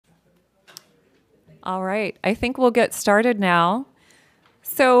All right, I think we'll get started now.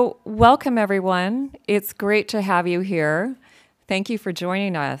 So welcome everyone. It's great to have you here. Thank you for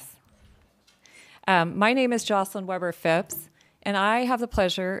joining us. My name is Jocelyn Weber Phipps, and I have the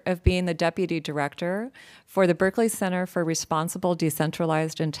pleasure of being the Deputy Director for the Berkeley Center for Responsible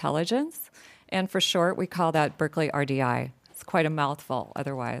Decentralized Intelligence. And for short, we call that Berkeley RDI. It's quite a mouthful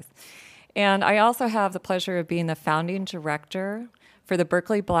otherwise. And I also have the pleasure of being the founding director for the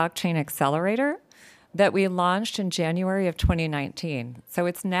Berkeley Blockchain Xcelerator that we launched in January of 2019. So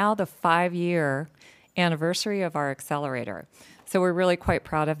it's now the 5-year anniversary of our Xcelerator. So we're really quite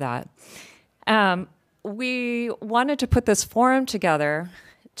proud of that. We wanted to put this forum together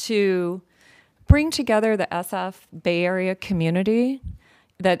to bring together the SF Bay Area community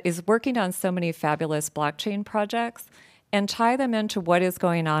that is working on so many fabulous blockchain projects and tie them into what is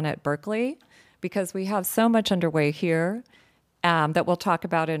going on at Berkeley, because we have so much underway here that we'll talk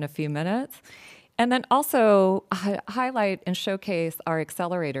about in a few minutes. And then also highlight and showcase our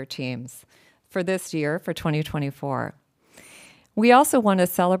Xcelerator teams for this year, for 2024. We also want to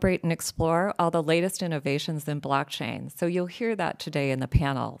celebrate and explore all the latest innovations in blockchain. So you'll hear that today in the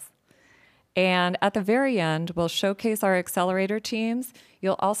panels. And at the very end, we'll showcase our Xcelerator teams.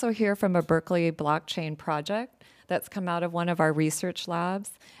 You'll also hear from a Berkeley blockchain project that's come out of one of our research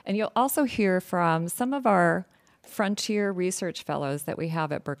labs. And you'll also hear from some of our frontier research fellows that we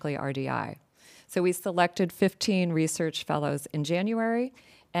have at Berkeley RDI. So we selected 15 research fellows in January,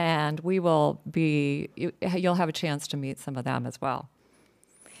 and you'll have a chance to meet some of them as well.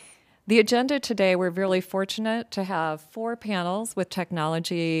 The agenda today, we're really fortunate to have 4 panels with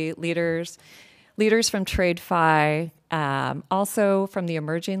technology leaders from TradeFi, also from the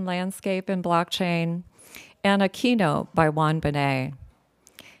emerging landscape in blockchain, and a keynote by Juan Benet.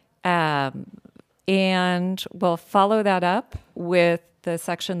 And we'll follow that up with the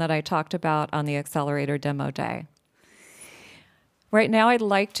section that I talked about on the Xcelerator demo day. Right now, I'd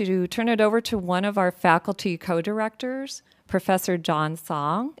like to turn it over to one of our faculty co-directors, Professor John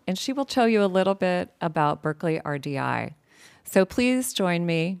Song, and she will tell you a little bit about Berkeley RDI. So please join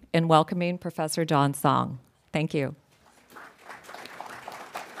me in welcoming Professor John Song. Thank you.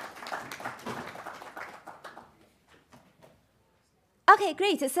 Okay,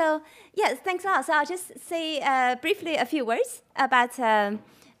 great. So, yes, thanks a lot. So I'll just say briefly a few words about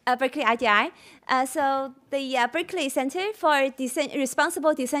Berkeley RDI. So the Berkeley Center for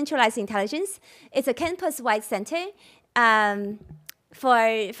Responsible Decentralized Intelligence is a campus-wide center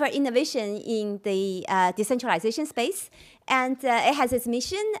for innovation in the decentralization space. And it has its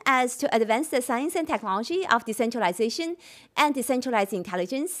mission as to advance the science and technology of decentralization and decentralized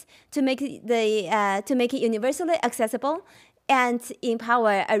intelligence to make it universally accessible and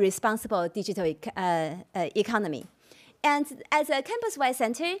empower a responsible digital economy. And as a campus-wide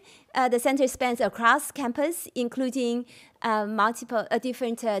center, the center spans across campus, including multiple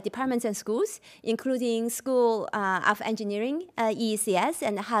different departments and schools, including School of Engineering, EECS,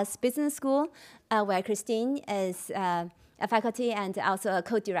 and Haas Business School, where Christine is a faculty and also a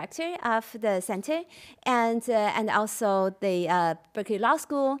co-director of the center, and also the Berkeley Law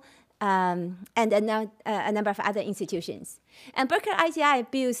School, and a number of other institutions. And Berkeley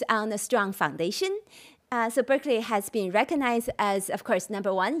RDI builds on a strong foundation. So Berkeley has been recognized as, of course,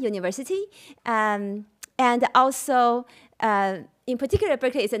 #1 university. And also, in particular,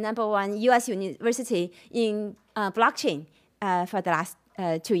 Berkeley is the #1 US university in blockchain for the last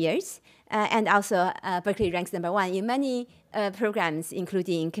 2 years. And also, Berkeley ranks #1 in many programs,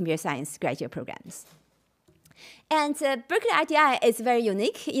 including computer science graduate programs. And Berkeley RDI is very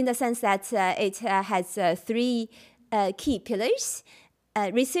unique in the sense that it has 3 key pillars: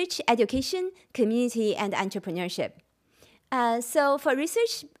 research, education, community, and entrepreneurship. So for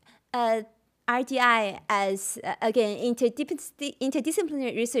research, RDI as, again,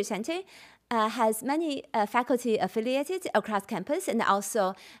 interdisciplinary research center has many faculty affiliated across campus and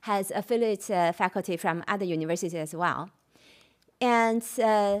also has affiliate faculty from other universities as well. And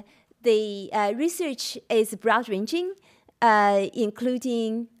the research is broad-ranging,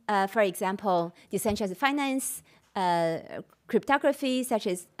 including, for example, decentralized finance, cryptography, such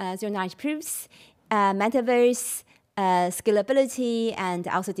as zero-knowledge proofs, metaverse, scalability, and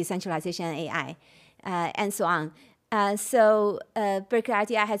also decentralization and AI, and so on. So Berkeley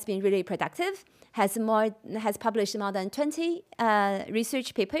RDI has been really productive, has published more than 20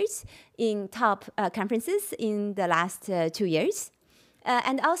 research papers in top conferences in the last 2 years.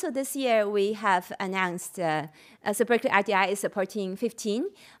 And also this year, we have announced, so Berkeley RDI is supporting 15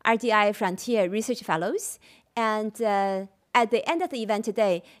 RDI Frontier Research Fellows. And at the end of the event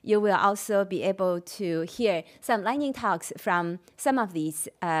today, you will also be able to hear some lightning talks from some of these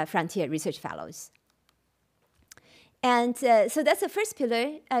Frontier Research Fellows. And so that's the first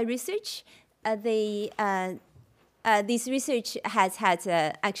pillar, research. This research has had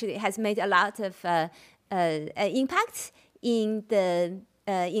actually has made a lot of impact in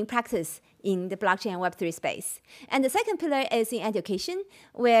practice in the blockchain and Web3 space. And the second pillar is in education,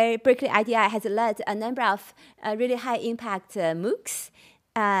 where Berkeley RDI has led a number of really high impact MOOCs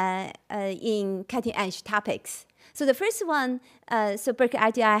in cutting edge topics. So the first one, so Berkeley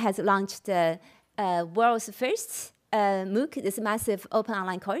RDI has launched the world's first MOOC, this massive open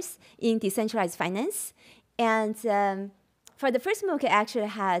online course in decentralized finance. And for the first MOOC, it actually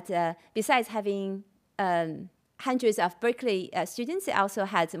had, besides having hundreds of Berkeley students, it also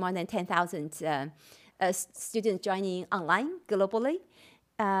had more than 10,000 students joining online globally.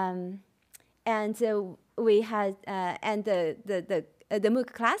 And we had, and the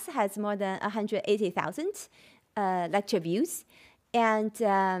MOOC class has more than 180,000 lecture views. And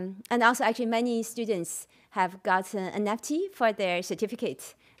also actually many students have gotten an NFT for their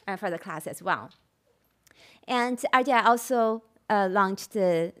certificate for the class as well. And RDI also launched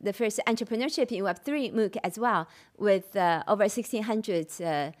the first entrepreneurship in Web3 MOOC as well, with over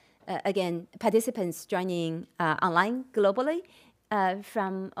 1,600, again, participants joining online globally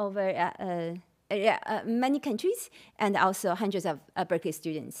from over many countries, and also hundreds of Berkeley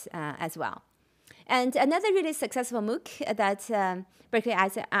students as well. And another really successful MOOC that Berkeley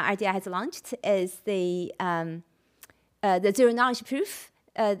RDI has launched is the Zero Knowledge Proof,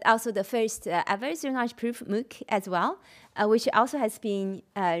 also the first ever Zero Knowledge Proof MOOC as well, which also has been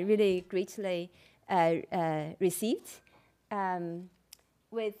really greatly received,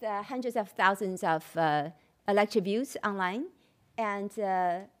 with hundreds of thousands of lecture views online, and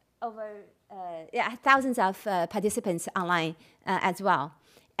over thousands of participants online as well.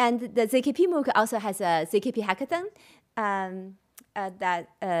 And the ZKP MOOC also has a ZKP hackathon that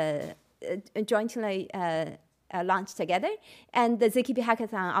jointly launched together. And the ZKP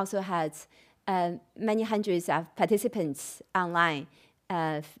hackathon also has many hundreds of participants online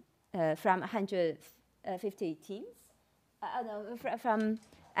from 150 teams,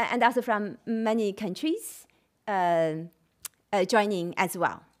 and also from many countries joining as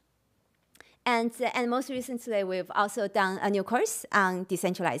well. And most recently, we've also done a new course on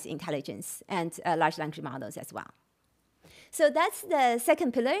decentralized intelligence and large language models as well. So that's the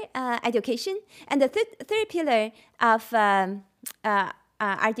second pillar, education. And the third pillar of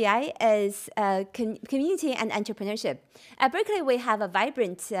RDI is community and entrepreneurship. At Berkeley, we have a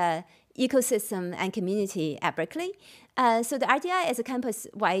vibrant ecosystem and community at Berkeley. So the RDI is a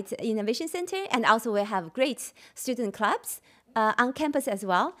campus-wide innovation center, and also we have great student clubs on campus as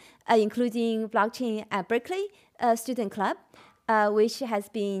well, including Blockchain at Berkeley Student Club, which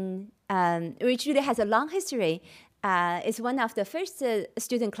really has a long history. It's one of the first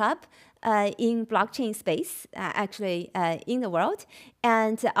student club in blockchain space, actually in the world,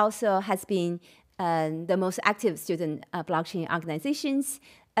 and also has been the most active student blockchain organizations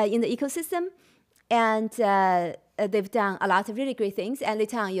in the ecosystem. And they've done a lot of really great things. And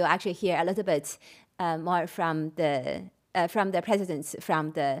later on, you'll actually hear a little bit more from the presidents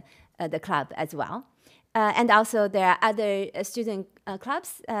from the club as well. And also there are other student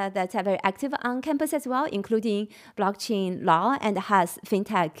clubs that are very active on campus as well, including blockchain law and has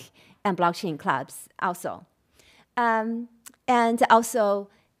fintech and blockchain clubs also. And also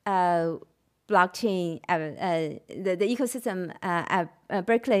blockchain, the ecosystem at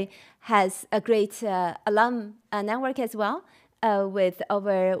Berkeley has a great alum network as well, with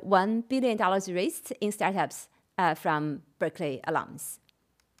over $1 billion raised in startups from Berkeley alums.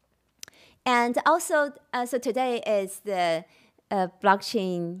 And also, so today is the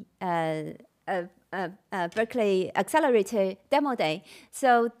blockchain Berkeley Xcelerator demo day.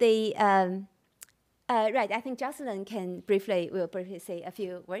 So the right, I think Jocelyn will briefly say a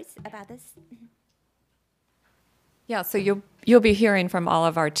few words about this. Yeah, so you'll be hearing from all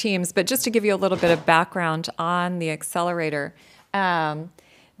of our teams, but just to give you a little bit of background on the Xcelerator.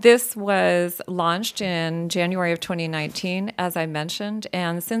 This was launched in January of 2019, as I mentioned,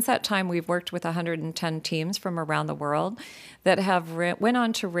 and since that time, we've worked with 110 teams from around the world that have went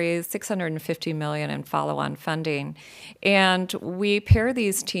on to raise $650 million in follow-on funding. And we pair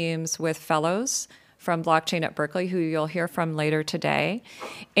these teams with fellows from Blockchain at Berkeley, who you'll hear from later today.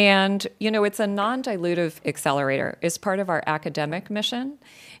 And, it's a non-dilutive accelerator. It's part of our academic mission,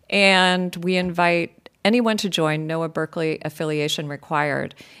 and we invite anyone to join, no Berkeley affiliation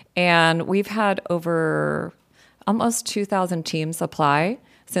required. And we've had over almost 2,000 teams apply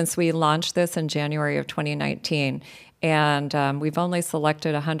since we launched this in January of 2019. and we've only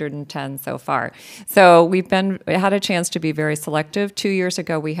selected 110 so far. So we've had a chance to be very selective. 2 years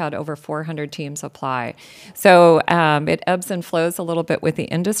ago, we had over 400 teams apply. So it ebbs and flows a little bit with the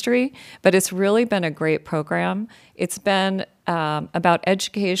industry, but it's really been a great program. It's been about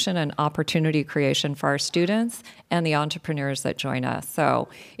education and opportunity creation for our students and the entrepreneurs that join us. So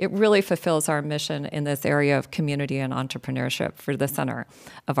it really fulfills our mission in this area of community and entrepreneurship for the Center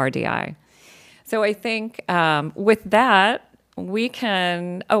of RDI. So I think with that, we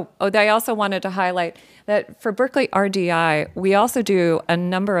can, I also wanted to highlight that for Berkeley RDI, we also do a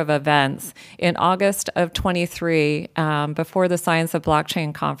number of events. In August of 23, before the Science of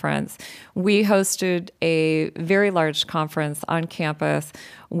Blockchain conference, we hosted a very large conference on campus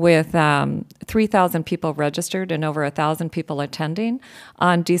with 3,000 people registered and over 1,000 people attending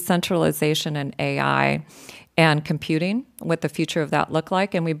on decentralization and AI and computing, what the future of that looked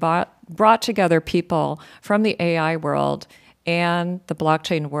like. And we brought together people from the AI world and the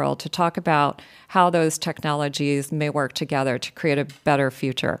blockchain world to talk about how those technologies may work together to create a better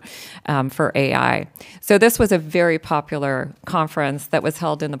future for AI. So this was a very popular conference that was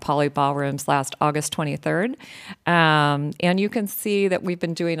held in the Poly Ballrooms last August 23rd. And you can see that we've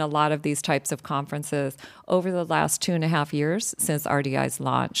been doing a lot of these types of conferences over the last 2.5 years since RDI's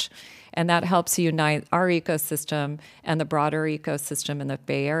launch. And that helps unite our ecosystem and the broader ecosystem in the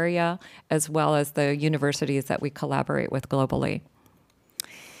Bay Area, as well as the universities that we collaborate with globally.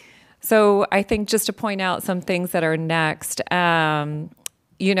 So I think just to point out some things that are next, for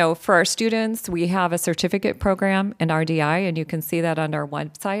our students, we have a certificate program in RDI, and you can see that on our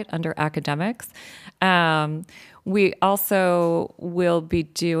website under academics. We also will be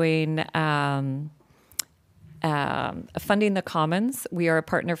doing Funding the Commons. We are a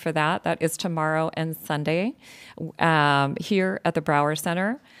partner for that. That is tomorrow and Sunday here at the Brower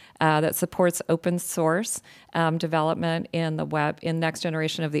Center that supports open source development in the web, in next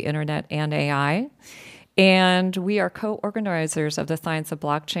generation of the internet and AI. And we are co-organizers of the Science of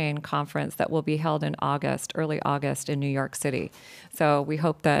Blockchain conference that will be held in August, early August in New York City. So we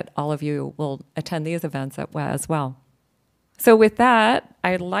hope that all of you will attend these events as well. So with that,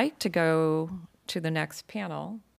 I'd like to go to the next panel.